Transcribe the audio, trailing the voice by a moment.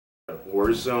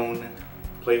Warzone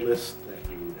playlist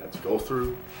that you have to go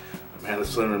through. Had a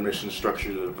similar mission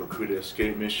structure to the Bermuda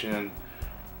Escape mission.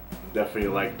 Definitely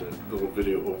like the little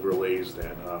video overlays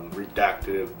that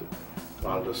redacted a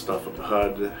lot of the stuff with the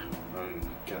HUD,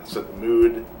 kind of set the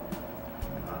mood.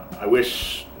 I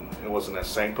wish it wasn't as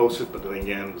signposted, but then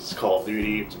again, it's Call of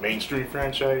Duty, it's a mainstream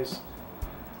franchise.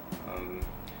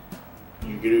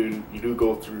 You do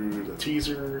go through the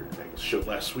teaser that was showed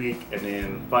last week, and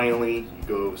then finally you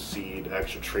go see the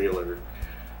actual trailer.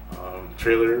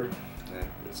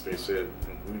 It's basically a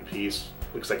mood piece.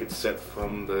 Looks like it's set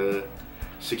from the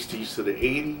 60s to the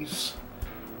 80s.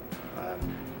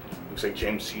 Looks like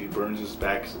James C. Burns is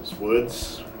back as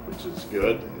Woods, which is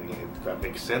good. And that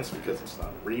makes sense because it's not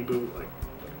a reboot like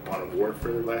Modern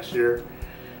Warfare last year.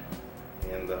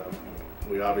 And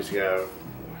we obviously have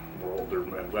more older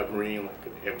weaponry like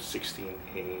an M16A1,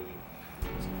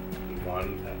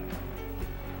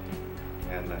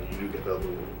 and you do get the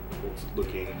little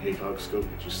looking ACOG scope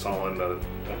that you saw in the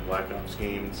Black Ops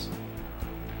games.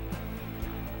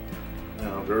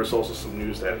 There's also some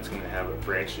news that it's going to have a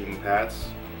branching paths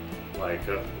like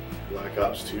Black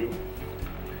Ops 2,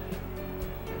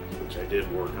 which I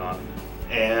did work on,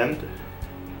 and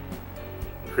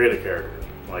create a character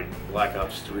like Black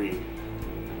Ops 3.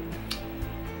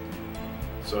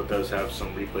 So it does have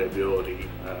some replayability.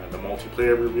 The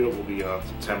multiplayer reveal will be on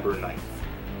September 9th.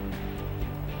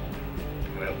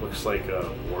 And it looks like a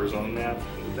Warzone map.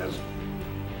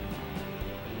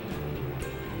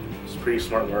 It's pretty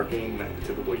smart marketing, not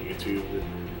typical YouTube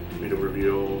video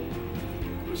reveal.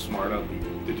 It was smart enough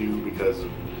to do because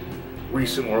of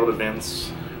recent world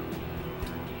events.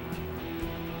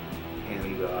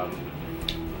 And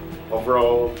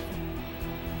overall,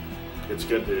 it's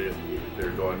good that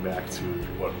they're going back to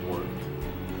what worked.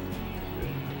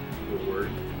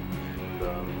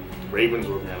 And Raven's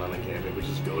working on the game, which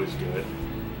is always good.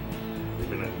 They've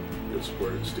been a good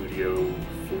support studio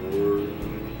for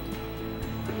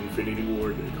Infinity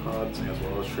Ward CODs as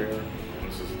well as Treyarch. And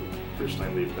this is the first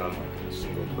time they've done like a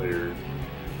single player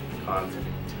content.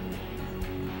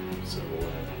 So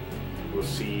we'll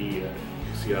see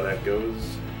how that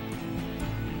goes.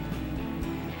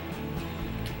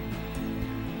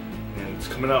 It's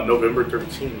coming out November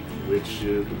 13th, which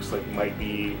looks like might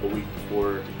be a week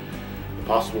before the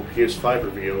possible PS5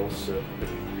 reveal, so the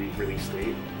release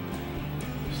date.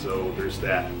 So there's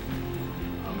that.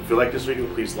 If you like this video,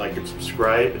 please like and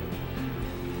subscribe,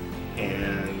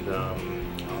 and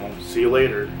I'll see you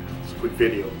later. It's a quick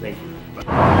video. Thank you.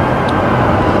 Bye.